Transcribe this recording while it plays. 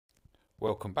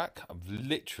Welcome back. I've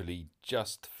literally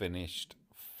just finished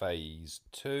phase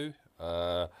 2.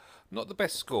 Not the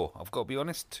best score, I've got to be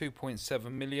honest,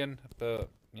 2.7 million,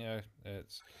 but you know,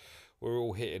 we're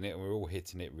all hitting it and we're all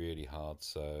hitting it really hard,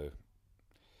 so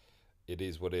it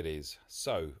is what it is.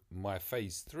 So my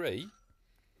phase 3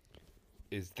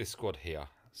 is this squad here.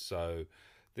 So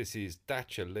this is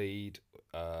Datcha lead,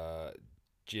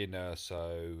 Jin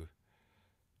Urso,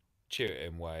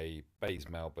 Chirrut, Baze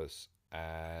Malbus,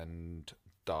 and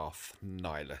Darth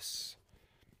Nihilus.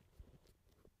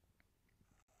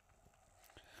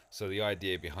 So the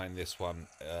idea behind this one,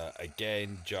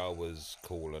 again, Jawa's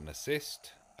call and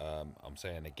assist. I'm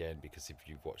saying again because if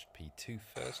you've watched P2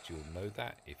 first, you'll know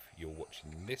that. If you're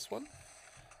watching this one,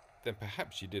 then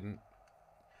perhaps you didn't.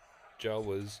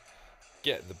 Jawa's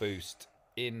get the boost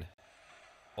in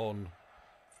on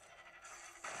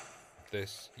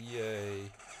this.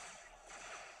 Yay.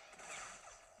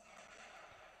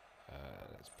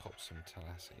 Let's pop some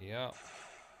tenacity up.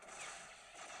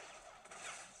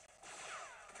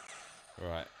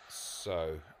 Right,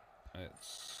 so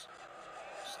let's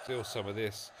steal some of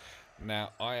this. Now,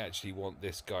 I actually want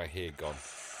this guy here gone.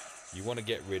 You want to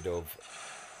get rid of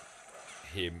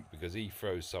him because he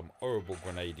throws some horrible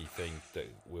grenadey thing that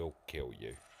will kill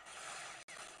you.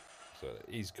 So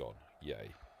he's gone. Yay.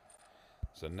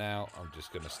 So now I'm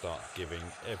just going to start giving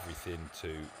everything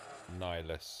to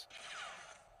Nihilus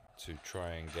to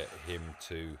try and get him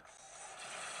to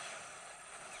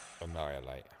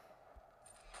annihilate.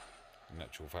 In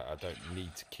actual fact, I don't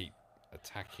need to keep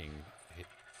attacking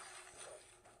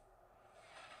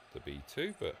the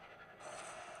B2, but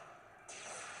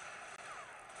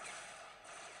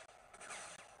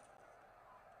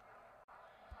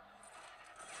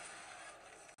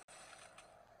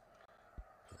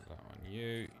put that on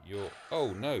you. You're...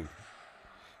 Oh, no.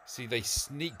 See, they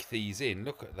sneak these in.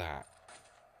 Look at that.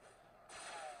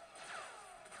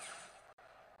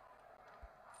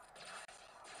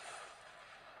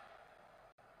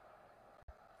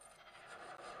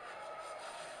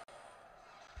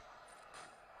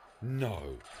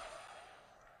 No.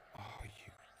 Oh,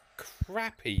 you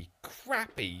crappy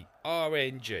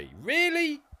RNG.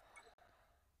 Really?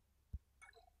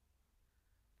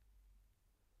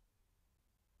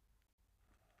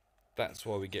 That's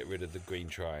why we get rid of the green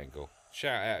triangle.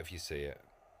 Shout out if you see it.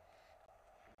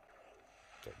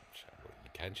 Don't shout, well,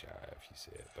 you can shout out if you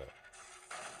see it, but...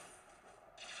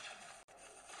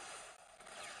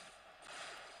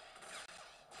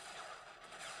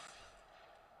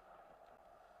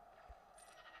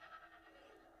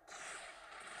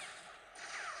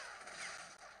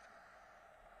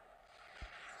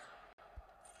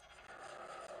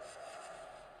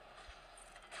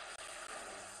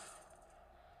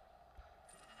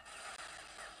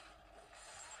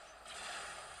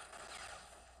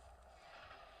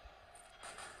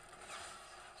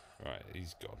 Right,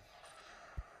 he's gone.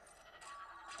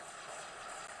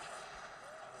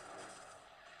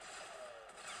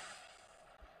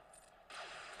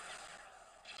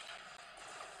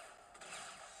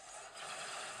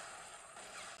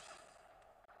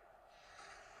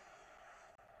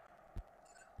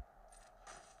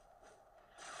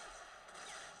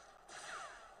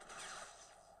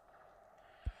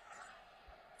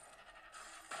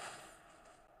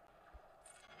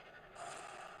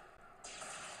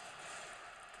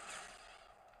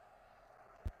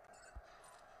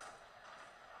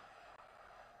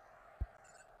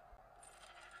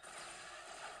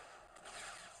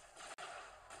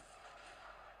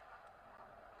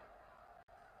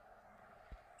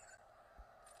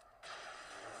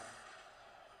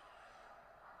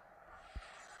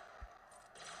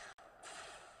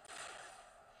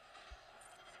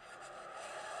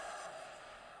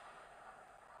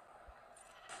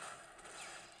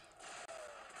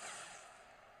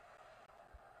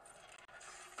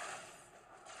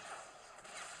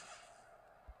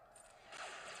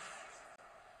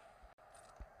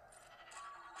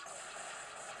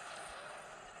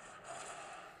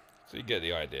 So you get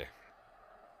the idea.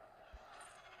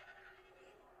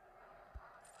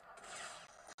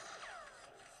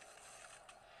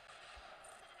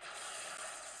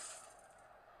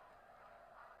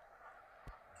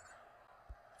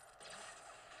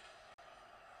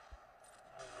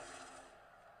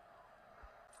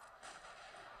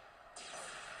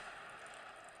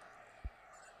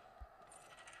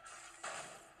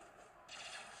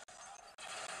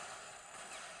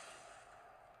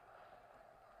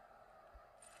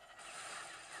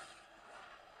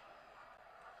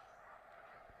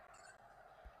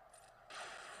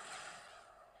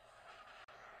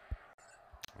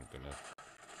 I'm going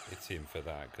to hit him for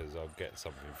that because I'll get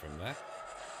something from there.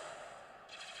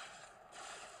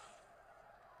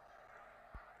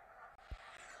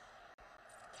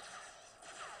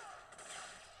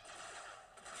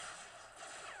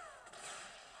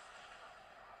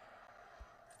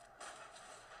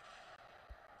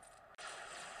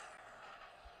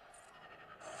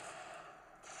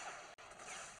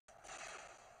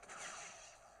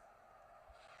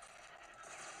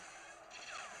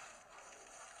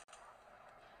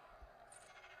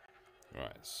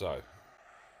 Right, so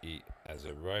he has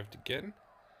arrived again.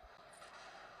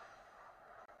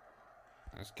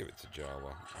 Let's give it to Jawa.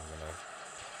 I'm going to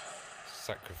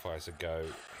sacrifice a go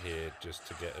here just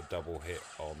to get a double hit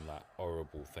on that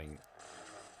horrible thing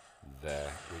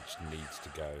there, which needs to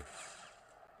go.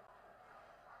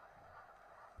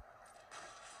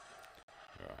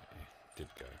 Right, it did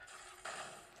go.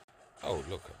 Oh,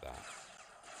 look at that.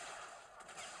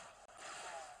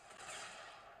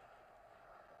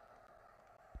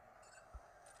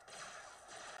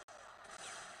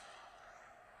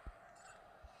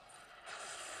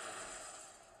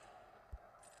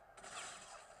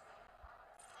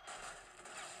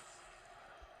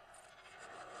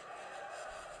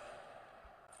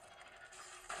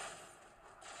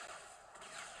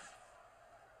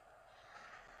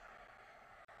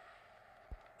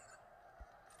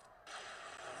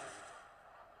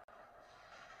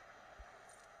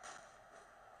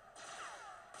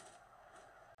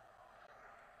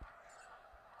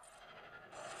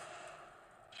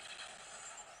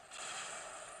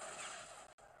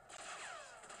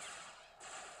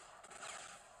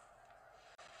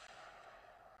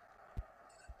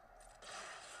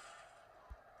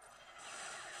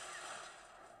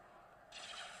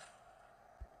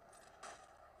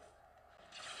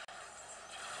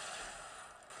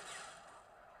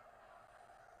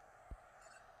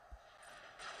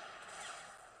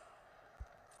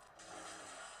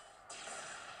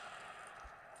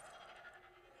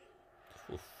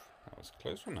 Oof, that was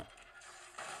close, wasn't it?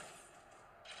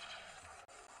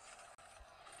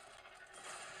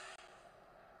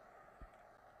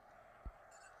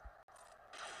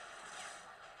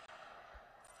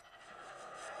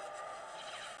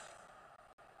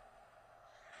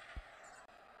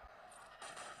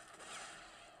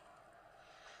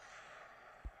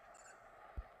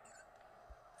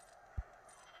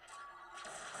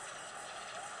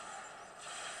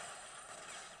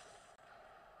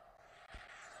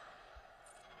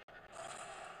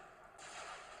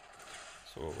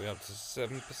 So what, we're up to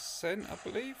 7%, I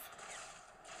believe.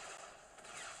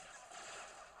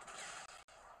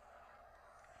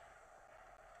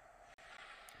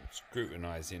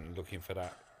 Scrutinising, looking for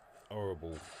that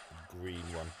horrible green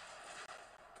one.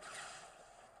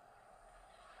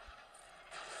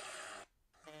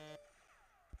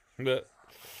 Look,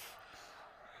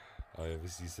 I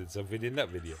obviously said something in that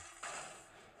video.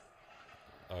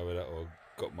 I would have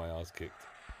got my ass kicked.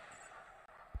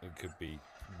 It could be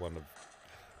one of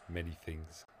many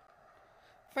things.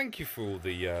 Thank you for all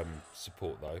the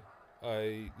support, though.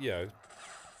 I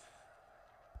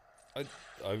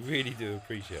really do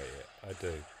appreciate it. I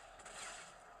do.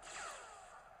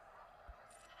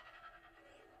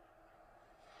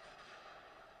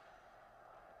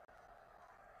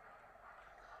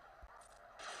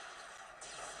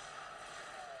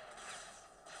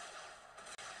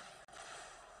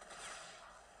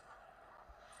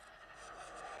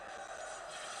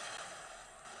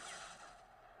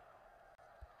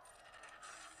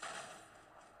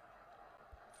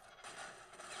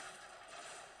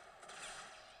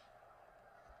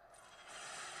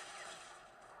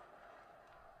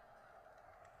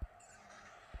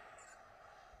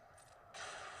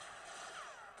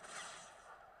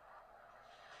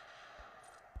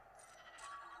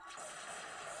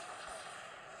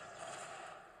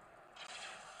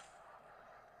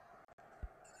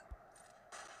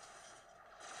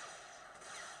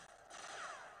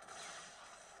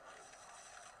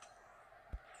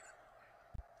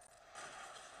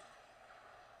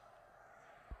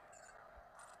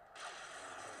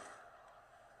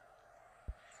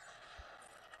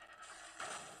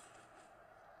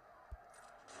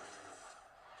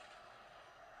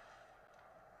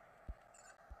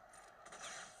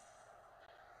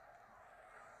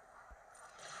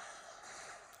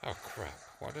 Oh crap,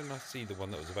 why didn't I see the one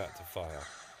that was about to fire?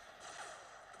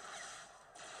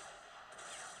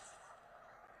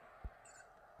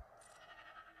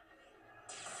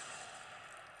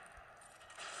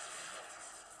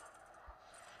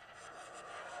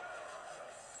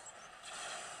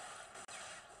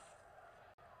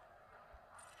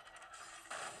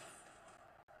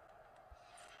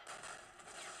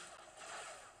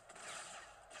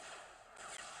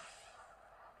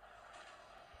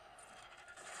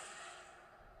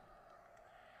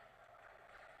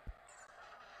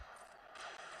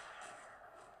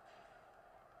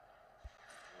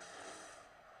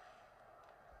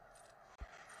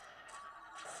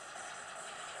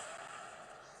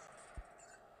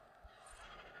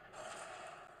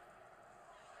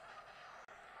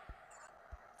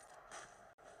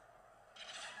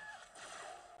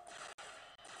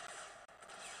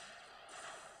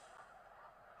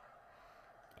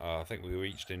 I think we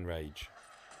reached enrage.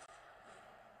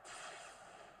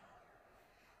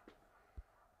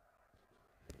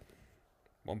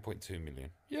 $1.2 million.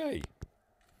 Yay!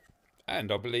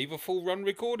 And I believe a full run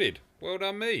recorded. Well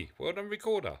done me. Well done,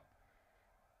 recorder.